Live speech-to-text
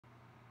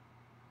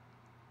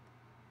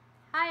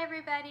Hi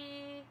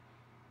everybody!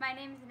 My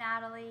name is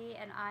Natalie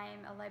and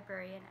I'm a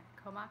librarian at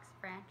the Comox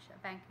branch of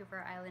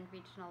Vancouver Island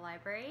Regional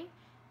Library,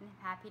 and I'm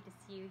happy to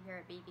see you here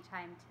at Baby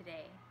Time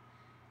today.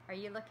 Are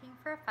you looking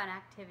for a fun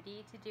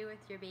activity to do with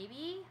your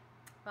baby?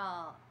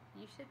 Well,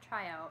 you should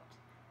try out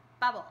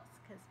bubbles,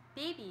 because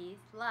babies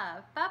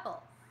love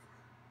bubbles.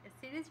 As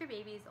soon as your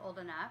baby is old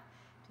enough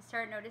to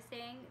start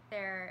noticing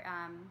their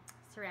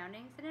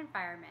surroundings and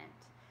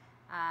environment,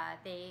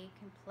 they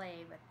can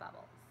play with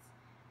bubbles.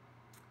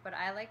 What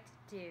I like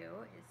to do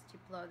is to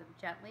blow them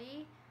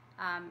gently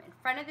in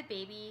front of the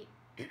baby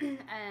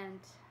and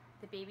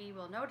the baby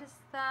will notice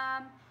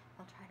them.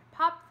 They'll try to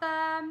pop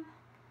them,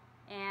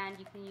 and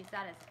you can use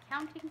that as a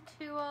counting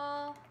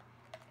tool,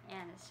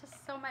 and it's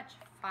just so much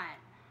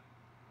fun.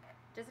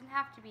 It doesn't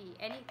have to be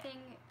anything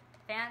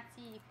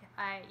fancy.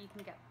 You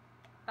can get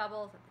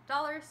bubbles at the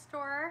dollar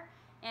store,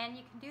 and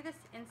you can do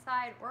this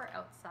inside or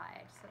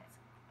outside, so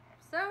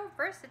it's so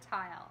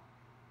versatile.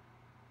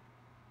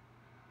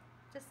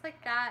 Just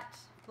like that,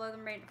 blow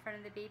them right in front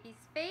of the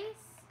baby's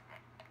face,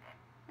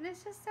 and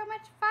it's just so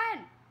much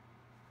fun.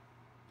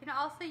 You can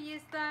also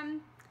use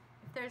them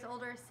if there's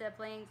older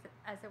siblings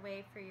as a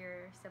way for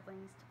your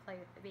siblings to play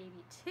with the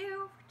baby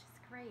too, which is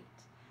great.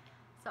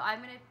 So I'm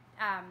going to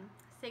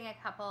sing a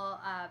couple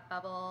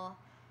bubble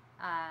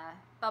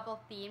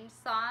themed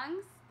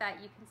songs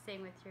that you can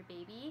sing with your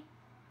baby.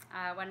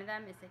 One of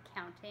them is a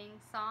counting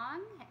song,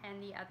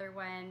 and the other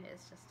one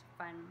is just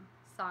a fun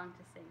song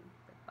to sing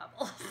with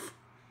bubbles.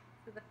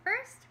 So the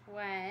first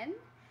one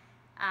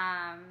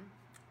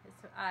is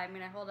I'm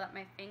going to hold up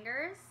my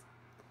fingers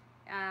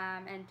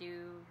and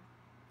do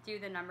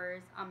the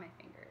numbers on my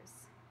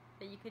fingers.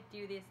 But you could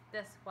do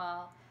this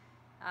while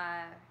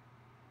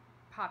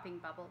popping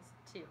bubbles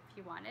too if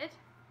you wanted.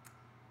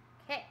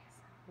 Okay,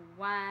 so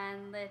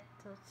 1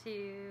 little,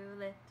 2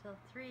 little,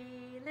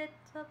 3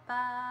 little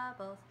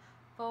bubbles,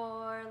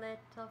 4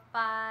 little,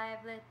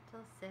 5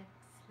 little, 6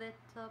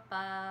 little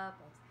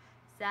bubbles,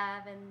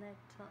 7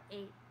 little,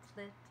 8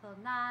 little,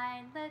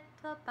 9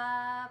 little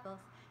bubbles,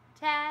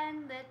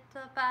 10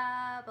 little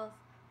bubbles,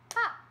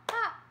 pop,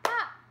 pop,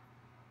 pop.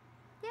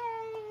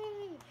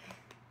 Yay!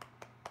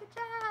 Good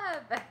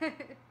job!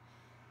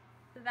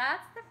 So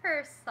that's the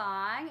first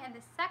song, and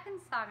the second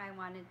song I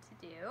wanted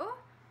to do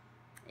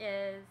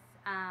is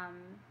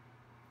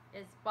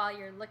while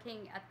you're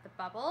looking at the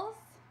bubbles.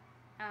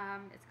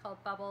 It's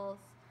called Bubbles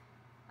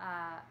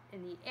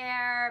in the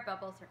Air.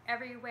 Bubbles are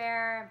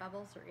everywhere.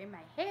 Bubbles are in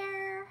my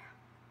hair.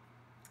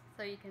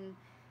 So you can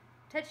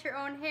touch your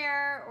own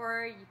hair,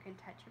 or you can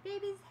touch your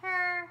baby's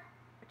hair,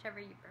 whichever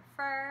you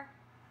prefer.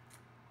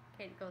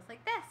 Okay, it goes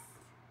like this.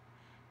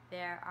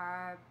 There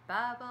are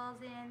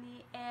bubbles in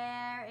the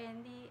air,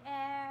 in the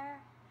air.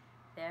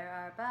 There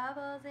are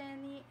bubbles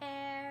in the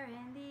air,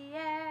 in the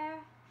air.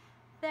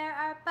 There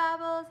are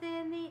bubbles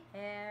in the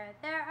air.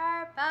 There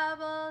are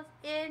bubbles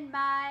in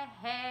my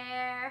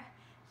hair.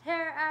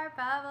 There are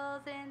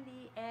bubbles in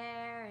the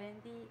air, in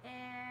the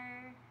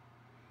air.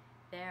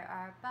 There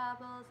are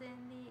bubbles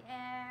in the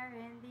air,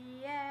 in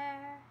the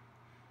air.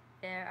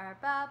 There are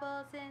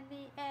bubbles in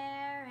the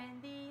air,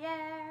 in the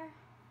air.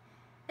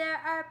 There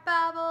are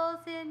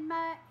bubbles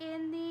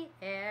in the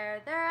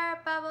air. There are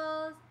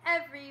bubbles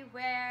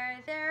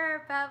everywhere. There are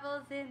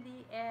bubbles in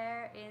the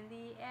air, in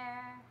the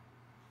air.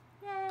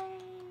 Yay!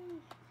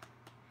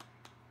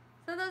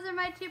 So those are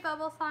my 2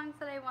 bubble songs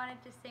that I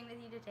wanted to sing with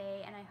you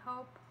today, and I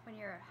hope when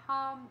you're at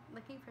home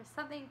looking for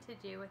something to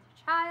do with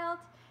your child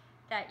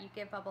that you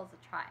give bubbles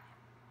a try.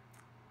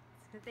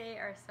 They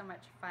are so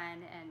much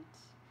fun, and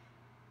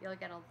you'll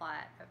get a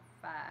lot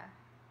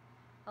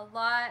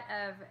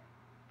of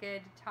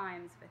good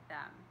times with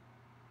them.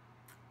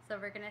 So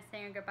we're gonna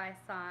sing a goodbye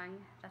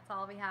song. That's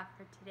all we have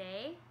for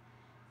today.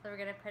 So we're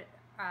gonna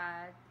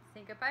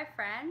sing goodbye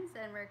friends,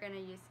 and we're gonna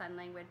use sign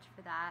language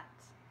for that.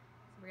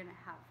 So we're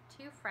gonna have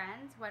 2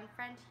 friends, one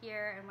friend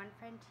here and one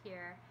friend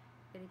here.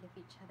 We're gonna give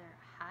each other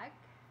a hug.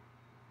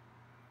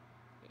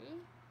 Okay.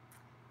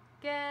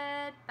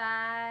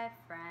 Goodbye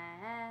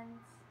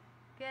friends.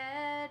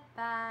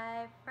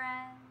 Goodbye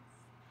friends,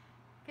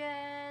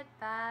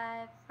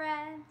 goodbye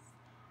friends,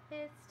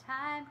 it's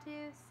time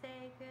to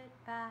say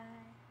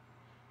goodbye.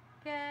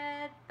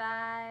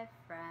 Goodbye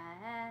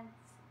friends,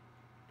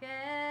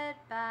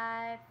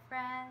 goodbye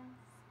friends,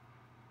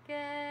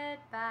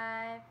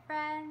 goodbye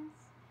friends,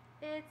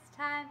 it's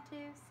time to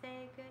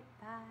say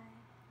goodbye.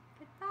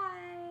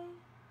 Goodbye.